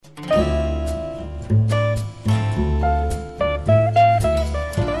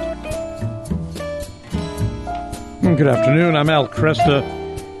Good afternoon. I'm Al Cresta.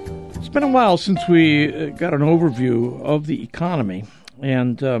 It's been a while since we got an overview of the economy.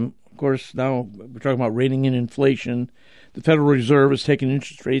 And, of course, now we're talking about reining in inflation. The Federal Reserve has taken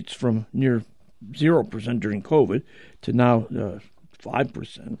interest rates from near 0% during COVID to now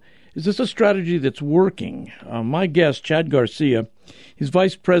 5%. Is this a strategy that's working? My guest, Chad Garcia, is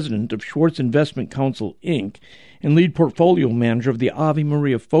Vice President of Schwartz Investment Counsel, Inc., and lead portfolio manager of the Ave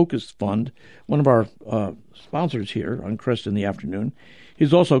Maria Focus Fund, one of our sponsors here on Crest in the Afternoon.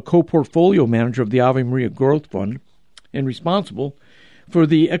 He's also co-portfolio manager of the Ave Maria Growth Fund and responsible for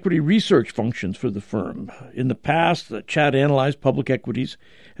the equity research functions for the firm. In the past, Chad analyzed public equities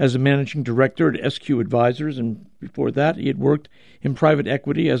as a managing director at SQ Advisors, and before that, he had worked in private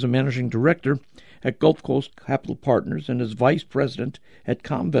equity as a managing director at Gulf Coast Capital Partners and as vice president at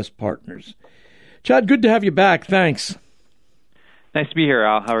Comvest Partners. Chad, good to have you back. Thanks. Nice to be here,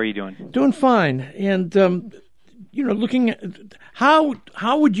 Al. How are you doing? Doing fine. And, looking at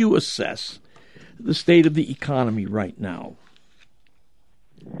how would you assess the state of the economy right now?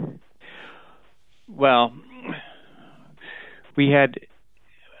 Well, we had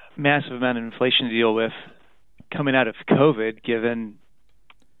massive amount of inflation to deal with coming out of COVID, given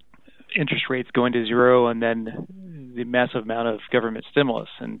interest rates going to zero and then the massive amount of government stimulus.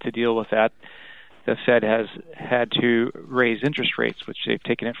 And to deal with that, the Fed has had to raise interest rates, which they've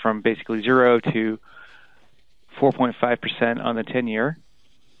taken it from basically zero to 4.5% on the 10-year,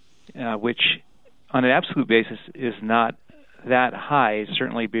 which on an absolute basis is not that high,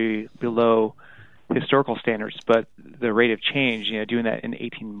 certainly below historical standards, but the rate of change, doing that in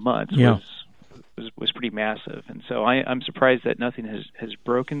 18 months was pretty massive. And so I'm surprised that nothing has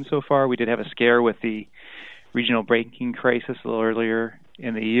broken so far. We did have a scare with the regional banking crisis a little earlier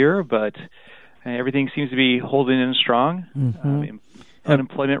in the year, but everything seems to be holding in strong. Mm-hmm.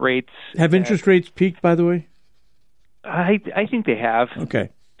 Unemployment rates. Have interest rates peaked, by the way? I think they have. Okay.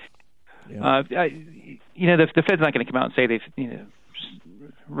 Yeah. The Fed's not going to come out and say they've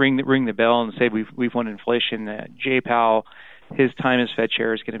ring the bell and say we've won inflation. Jay Powell, his time as Fed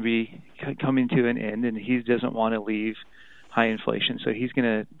chair is going to be coming to an end, and he doesn't want to leave high inflation, so he's going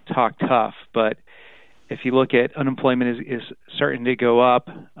to talk tough. But if you look at unemployment is starting to go up.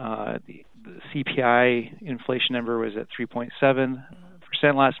 The CPI inflation number was at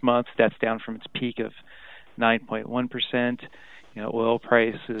 3.7% last month. That's down from its peak of 9.1%. Oil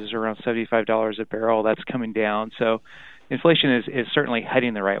price is around $75 a barrel. That's coming down. So inflation is certainly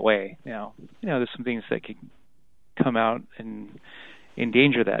heading the right way. Now, there's some things that could come out and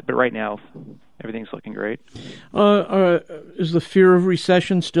endanger that. But right now, everything's looking great. Is the fear of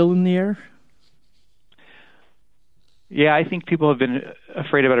recession still in the air? Yeah, I think people have been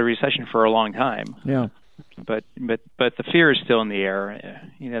afraid about a recession for a long time. Yeah. But the fear is still in the air.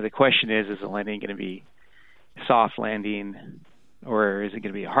 The question is the landing going to be soft landing, or is it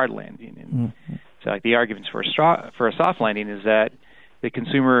going to be a hard landing? And so, the arguments for a soft landing is that the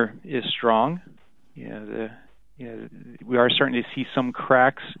consumer is strong. We are starting to see some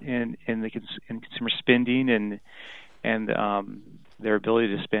cracks in consumer spending and their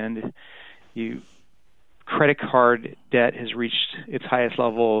ability to spend. Credit card debt has reached its highest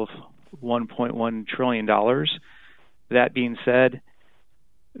level of $1.1 trillion. That being said,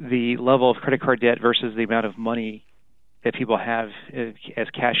 the level of credit card debt versus the amount of money that people have as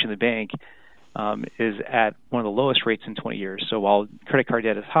cash in the bank is at one of the lowest rates in 20 years. So while credit card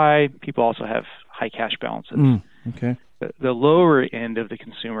debt is high, people also have high cash balances. Okay. The lower end of the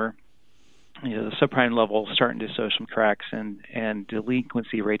consumer, the subprime level is starting to show some cracks, and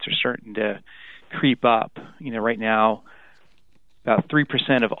delinquency rates are starting to creep up. Right now, about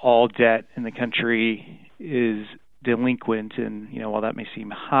 3% of all debt in the country is delinquent, and while that may seem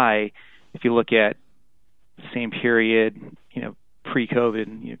high, if you look at the same period,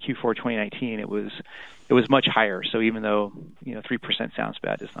 pre-COVID, Q4 2019, it was much higher. So even though 3% sounds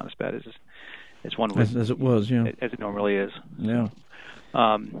bad, it's not as bad as one would, as it was, as it normally is. Yeah.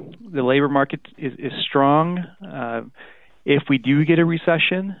 The labor market is strong. If we do get a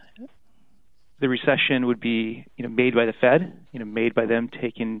recession, the recession would be made by the Fed, made by them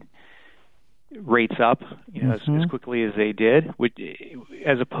taking rates up as quickly as they did,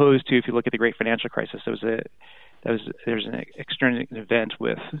 as opposed to if you look at the Great Financial Crisis, there's an external event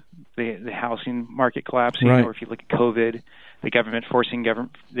with the housing market collapsing, right. Or if you look at COVID, the government forcing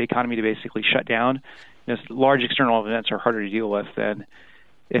the economy to basically shut down. Large external events are harder to deal with than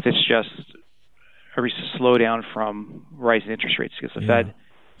if it's just a slowdown from rising interest rates because the Fed.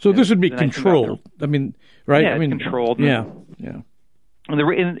 So this would be controlled. I mean, right? Yeah, it's controlled. Yeah. And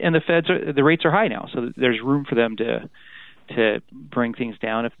the rates are high now, so there's room for them to bring things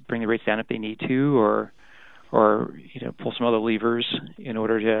down, bring the rates down if they need to, or or pull some other levers in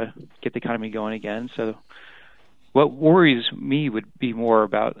order to get the economy going again. So what worries me would be more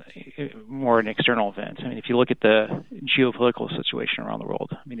an external event. I mean, if you look at the geopolitical situation around the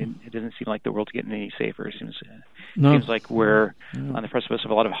world, I mean, it doesn't seem like the world's getting any safer. It seems like we're on the precipice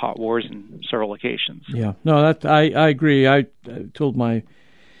of a lot of hot wars in several locations. Yeah, no, I agree. I told my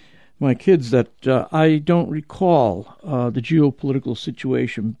kids that I don't recall the geopolitical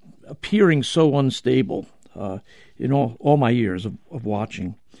situation appearing so unstable in all my years of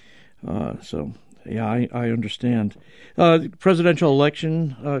watching. So. Yeah, I understand. Presidential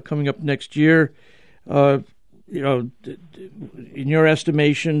election coming up next year. In your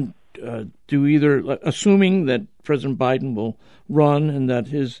estimation, assuming that President Biden will run and that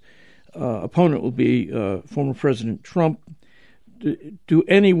his opponent will be former President Trump, do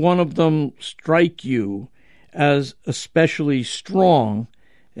any one of them strike you as especially strong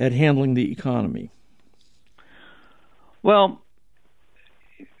at handling the economy? Well,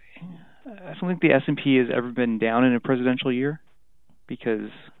 I don't think the S&P has ever been down in a presidential year because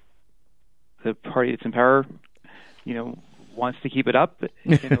the party that's in power, wants to keep it up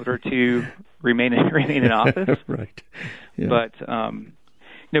in order to remain in office. Right. Yeah. But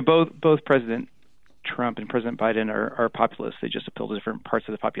both President Trump and President Biden are populists. They just appeal to different parts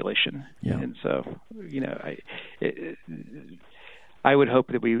of the population. Yeah. And so, I would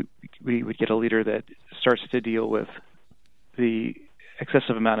hope that we would get a leader that starts to deal with the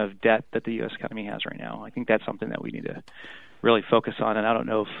excessive amount of debt that the U.S. economy has right now. I think that's something that we need to really focus on. And I don't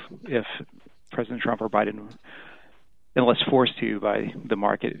know if President Trump or Biden, unless forced to by the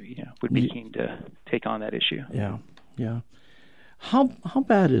market, would be keen to take on that issue. Yeah, yeah. How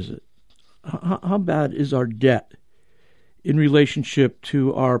bad is it? How bad is our debt in relationship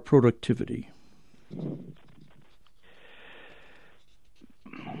to our productivity?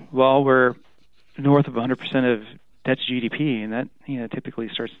 Well, we're north of 100% of debt to GDP, and that typically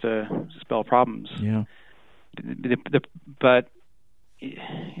starts to spell problems. Yeah. But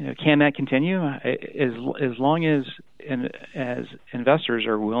can that continue? As long as investors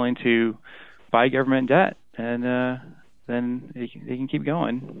are willing to buy government debt, and then they can keep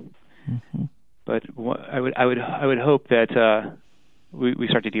going. Mm-hmm. But I would hope that we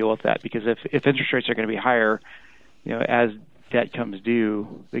start to deal with that, because if interest rates are going to be higher, as debt comes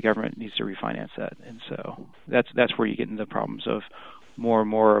due, the government needs to refinance that, and so that's where you get into the problems of more and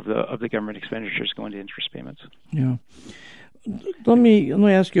more of the government expenditures going to interest payments. Yeah. Let me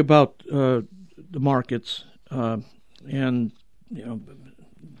ask you about the markets and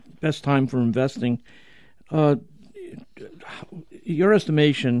best time for investing. Your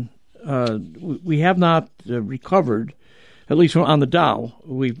estimation, we have not recovered, at least on the Dow.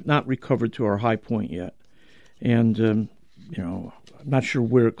 We've not recovered to our high point yet, and I'm not sure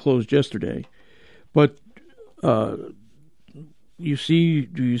where it closed yesterday, but do you see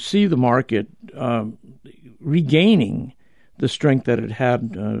the market regaining the strength that it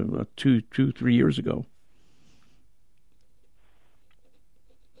had 2-3 years ago?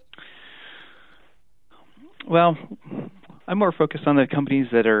 Well, I'm more focused on the companies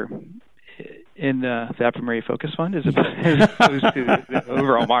that are in the primary focus fund as opposed to the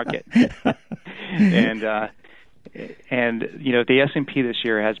overall market. And the S&P this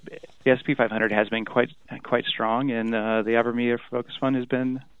year the S&P 500 has been quite strong, and the Avermedia Focus Fund has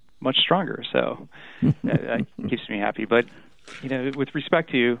been much stronger. So that keeps me happy. But with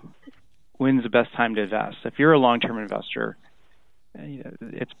respect to when's the best time to invest, if you're a long-term investor,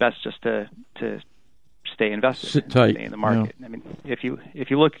 it's best just to stay invested, sit tight, stay in the market. Yeah. I mean, if you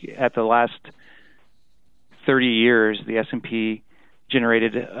look at the last 30 years, the S&P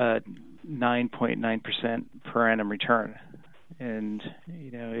generated 9.9% per annum return, and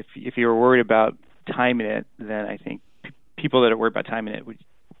if you were worried about timing it, then I think people that are worried about timing it would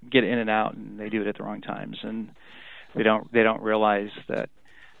get in and out, and they do it at the wrong times, and they don't realize that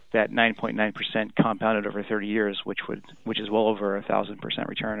 9.9% compounded over 30 years, which is well over 1,000%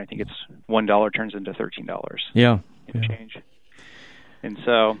 return. I think it's $1 turns into $13. Yeah, change. And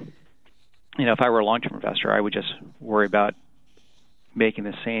so, if I were a long-term investor, I would just worry about making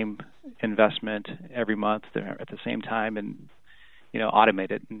the same investment every month at the same time, and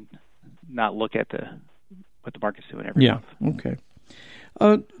automate it and not look at what the market's doing every month. Okay.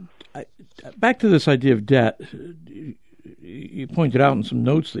 Back to this idea of debt. You pointed out in some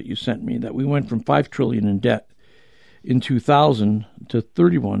notes that you sent me that we went from $5 trillion in debt in 2000 to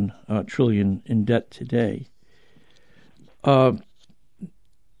 $31 trillion in debt today. How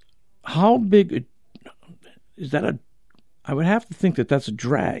big is that? I would have to think that that's a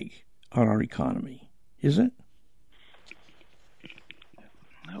drag on our economy, is it?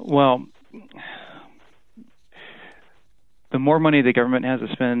 Well, the more money the government has to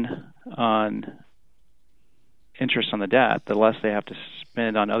spend on interest on the debt, the less they have to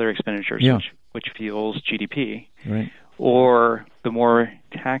spend on other expenditures, which fuels GDP. Right. Or the more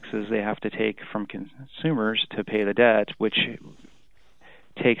taxes they have to take from consumers to pay the debt, which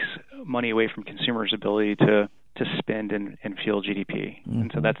takes money away from consumers' ability to spend and fuel GDP. Mm-hmm.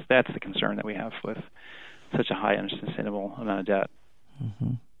 And so that's the concern that we have with such a high unsustainable amount of debt.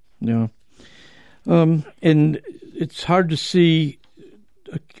 Mm-hmm. Yeah. And it's hard to see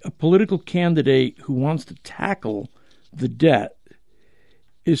a political candidate who wants to tackle the debt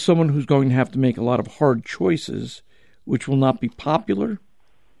is someone who's going to have to make a lot of hard choices, which will not be popular.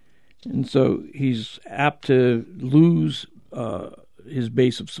 And so he's apt to lose his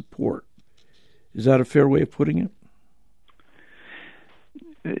base of support. Is that a fair way of putting it?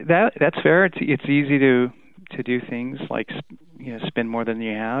 That's fair. It's easy to do things like spend more than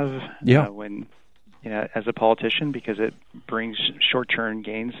you have when as a politician, because it brings short-term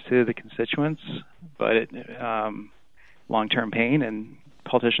gains to the constituents, but it long-term pain, and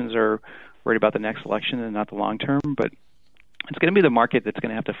politicians are worried about the next election and not the long term. But it's going to be the market that's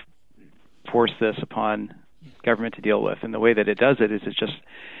going to have to force this upon government to deal with, and the way that it does it is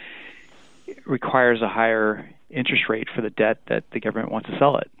it requires a higher interest rate for the debt that the government wants to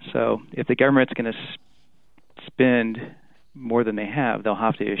sell it. So if the government's going to spend more than they have, they'll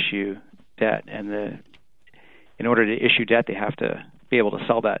have to issue debt, and in order to issue debt, they have to be able to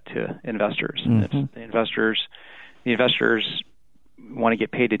sell that to investors. Mm-hmm. And if the investors want to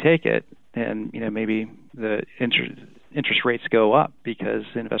get paid to take it, then maybe the interest rates go up because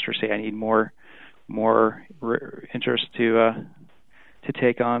the investors say, I need more interest to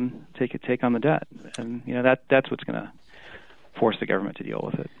take on the debt, and that's what's going to force the government to deal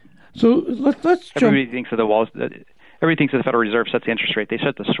with it. So let's everybody thinks of everybody thinks of the Federal Reserve sets the interest rate. They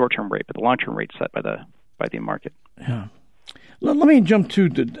set the short-term rate, but the long-term rate is set by the market. Yeah. Let me jump to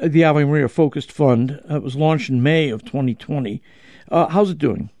the Ave Maria Focused Fund. It was launched in May of 2020. How's it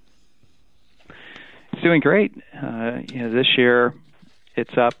doing? It's doing great. This year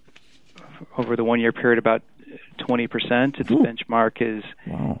it's up over the 1 year period about 20%. Its benchmark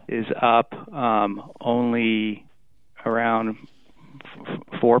is up only around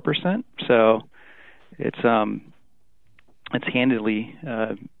 4%. So it's handily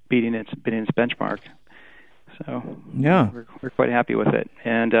beating its benchmark. So we're quite happy with it.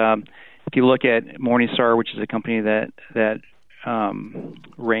 And if you look at Morningstar, which is a company that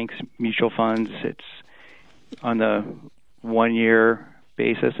ranks mutual funds, it's on the 1 year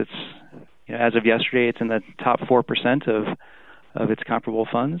basis. It's as of yesterday, it's in the top 4% of its comparable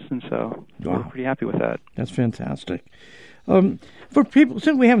funds, and so we're pretty happy with that. That's fantastic. For people,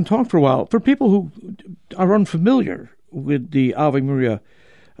 since we haven't talked for a while, for people who are unfamiliar with the Ave Maria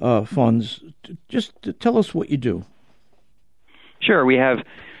funds, just tell us what you do. Sure. We have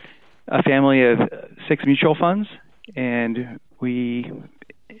a family of 6 mutual funds, and we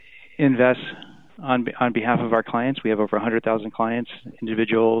invest on behalf of our clients. We have over 100,000 clients,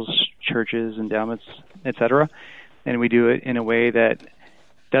 individuals, churches, endowments, etc., and we do it in a way that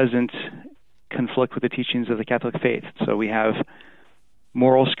doesn't conflict with the teachings of the Catholic faith. So we have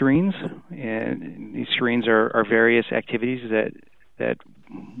moral screens, and these screens are various activities that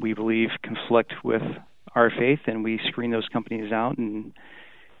we believe conflict with our faith, and we screen those companies out and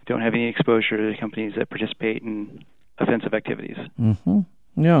don't have any exposure to the companies that participate in offensive activities. Mm-hmm.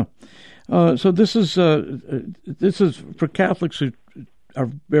 Yeah. So this is for Catholics who are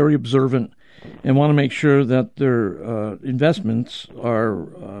very observant and want to make sure that their investments are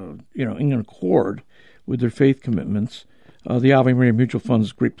in accord with their faith commitments. The Ave Maria Mutual Fund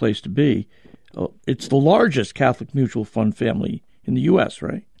is a great place to be. It's the largest Catholic mutual fund family in the U.S.,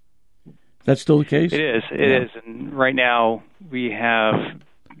 right? That's still the case? It is. It is. And right now we have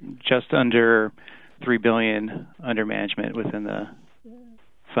just under $3 billion under management within the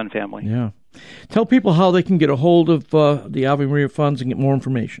fund family. Yeah. Tell people how they can get a hold of the Ave Maria funds and get more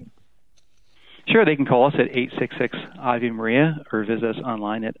information. Sure. They can call us at 866-AVE-MARIA or visit us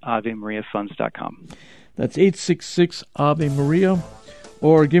online at AveMariaFunds.com. That's 866-AVE-MARIA.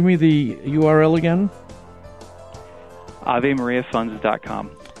 Or give me the URL again.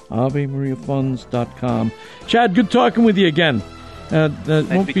 AveMariaFunds.com. AveMariaFunds.com. Chad, good talking with you again.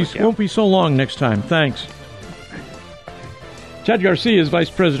 Won't be so long next time. Thanks. Chad Garcia is Vice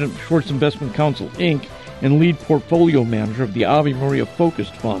President of Schwartz Investment Counsel, Inc., and lead portfolio manager of the Ave Maria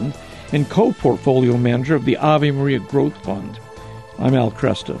Focused Fund and co-portfolio manager of the Ave Maria Growth Fund. I'm Al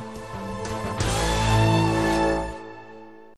Kresta.